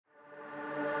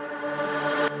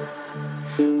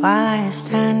While I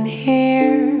stand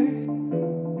here,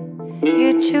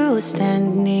 you two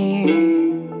stand near,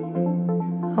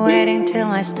 waiting till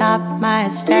I stop my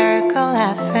hysterical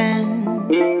laughing.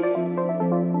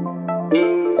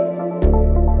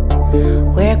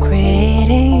 We're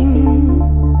creating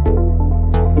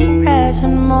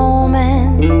present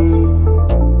moments,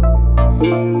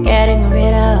 getting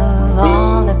rid of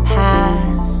all the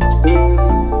past,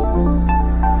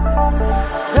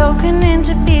 broken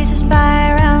into pieces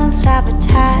by our own sabotage.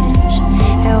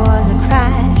 It was a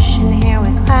crash, and here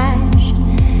we clash,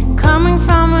 coming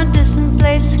from a distant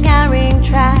place, carrying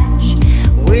trash.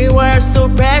 We were so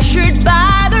pressured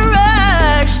by the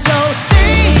rush. So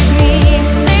save me,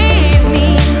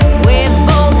 with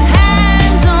both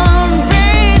hands,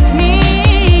 embrace me.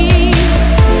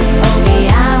 Hold me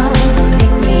out,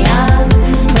 pick me up,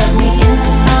 put me in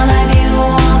front of you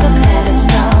on the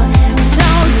pedestal. So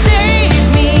save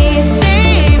me,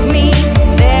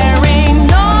 there ain't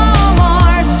no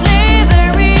more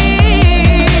slavery.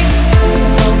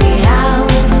 Hold me out,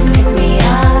 pick me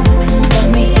up, put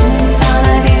me in front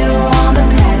of you on the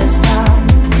pedestal.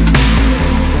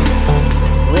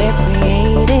 We're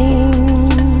creating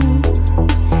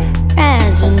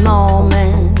present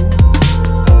moments,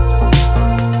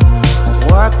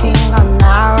 working on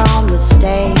our own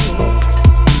mistakes,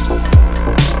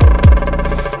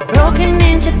 broken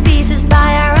into pieces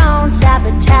by our own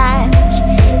sabotage.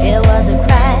 It was a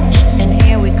crash, and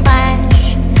here we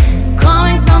clash,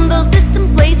 coming from those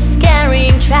distant places,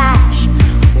 carrying trash.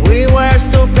 We were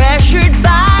so pressured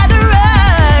by the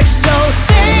rush. So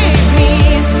save me,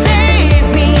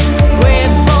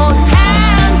 with both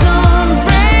hands,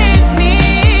 embrace me.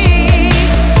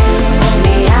 Hold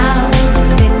me out,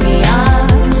 pick me up,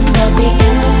 put me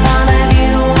in front of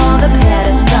you on the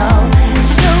pedestal.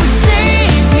 So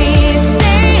save me,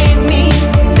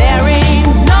 there ain't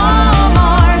no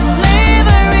more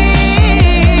slavery.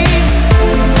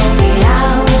 Hold me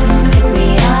out, pick me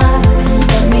up,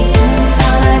 put me in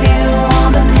front of you on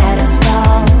the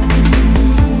pedestal.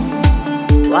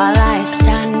 While I stand